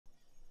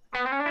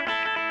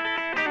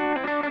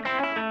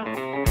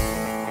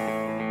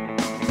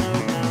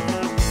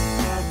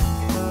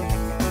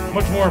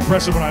Much more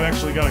impressive when I've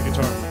actually got a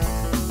guitar.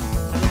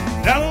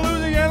 Down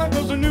in Louisiana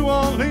goes to New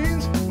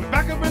Orleans. We're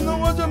back up in the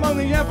woods among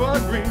the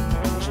evergreen.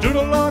 Stood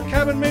a log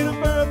cabin made of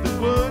earth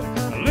and wood.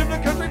 Lived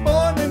a country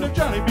boy named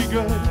Johnny B.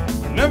 Good.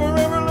 Never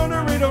ever learned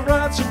to read or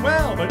write so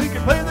well, but he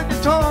could play the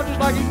guitar just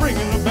like he's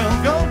ringing the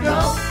bell. Go,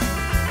 go,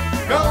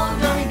 go,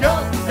 Johnny, go,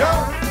 go,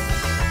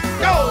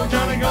 go,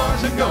 Johnny, go. I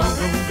said go,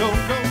 go, go,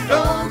 go,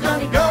 go,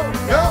 Johnny, go,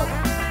 go,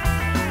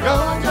 go,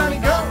 Johnny,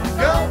 go,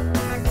 go,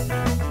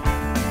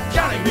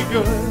 Johnny be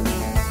good.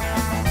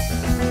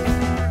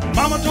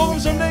 Mama told him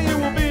someday you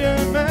will be a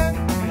man,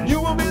 and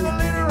you will be the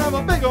leader of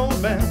a big old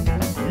band.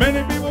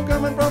 Many people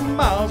coming from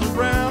miles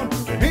around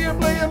to hear you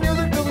playing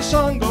music till the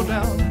sun go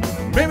down.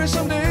 Maybe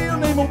someday your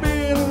name will be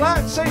in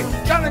lights. Say,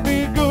 Johnny,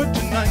 be good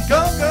tonight.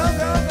 Go, go,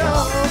 go,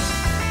 go.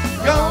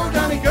 Go,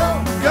 Johnny,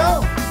 go,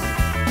 go.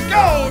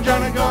 Go,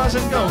 Johnny, go. I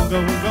said go,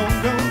 go, go,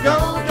 go, go.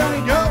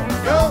 Johnny, go,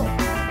 go.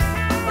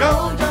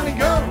 Go, Johnny,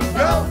 go,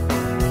 go.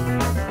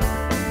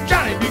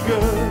 Johnny, be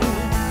good.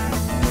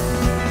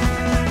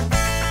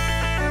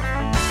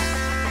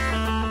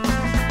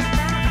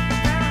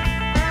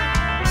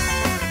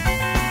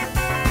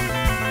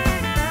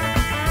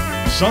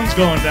 Sun's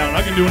going down.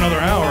 I can do another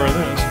hour of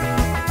this.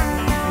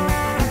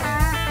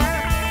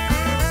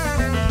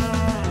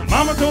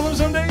 Mama told him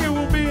someday you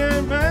will be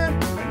a man,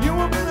 and you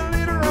will be the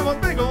leader of a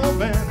big old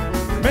band.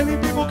 Many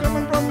people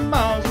coming from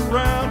miles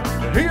around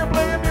to hear you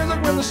playing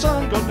music when the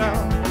sun goes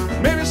down.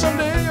 Maybe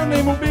someday your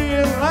name will be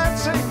in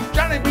lights. Say,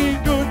 Johnny, be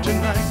good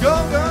tonight. Go,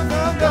 go,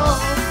 go, go.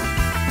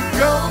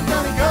 Go,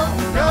 Johnny, go,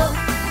 go.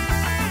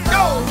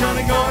 Go,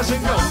 Johnny, go. I say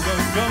go.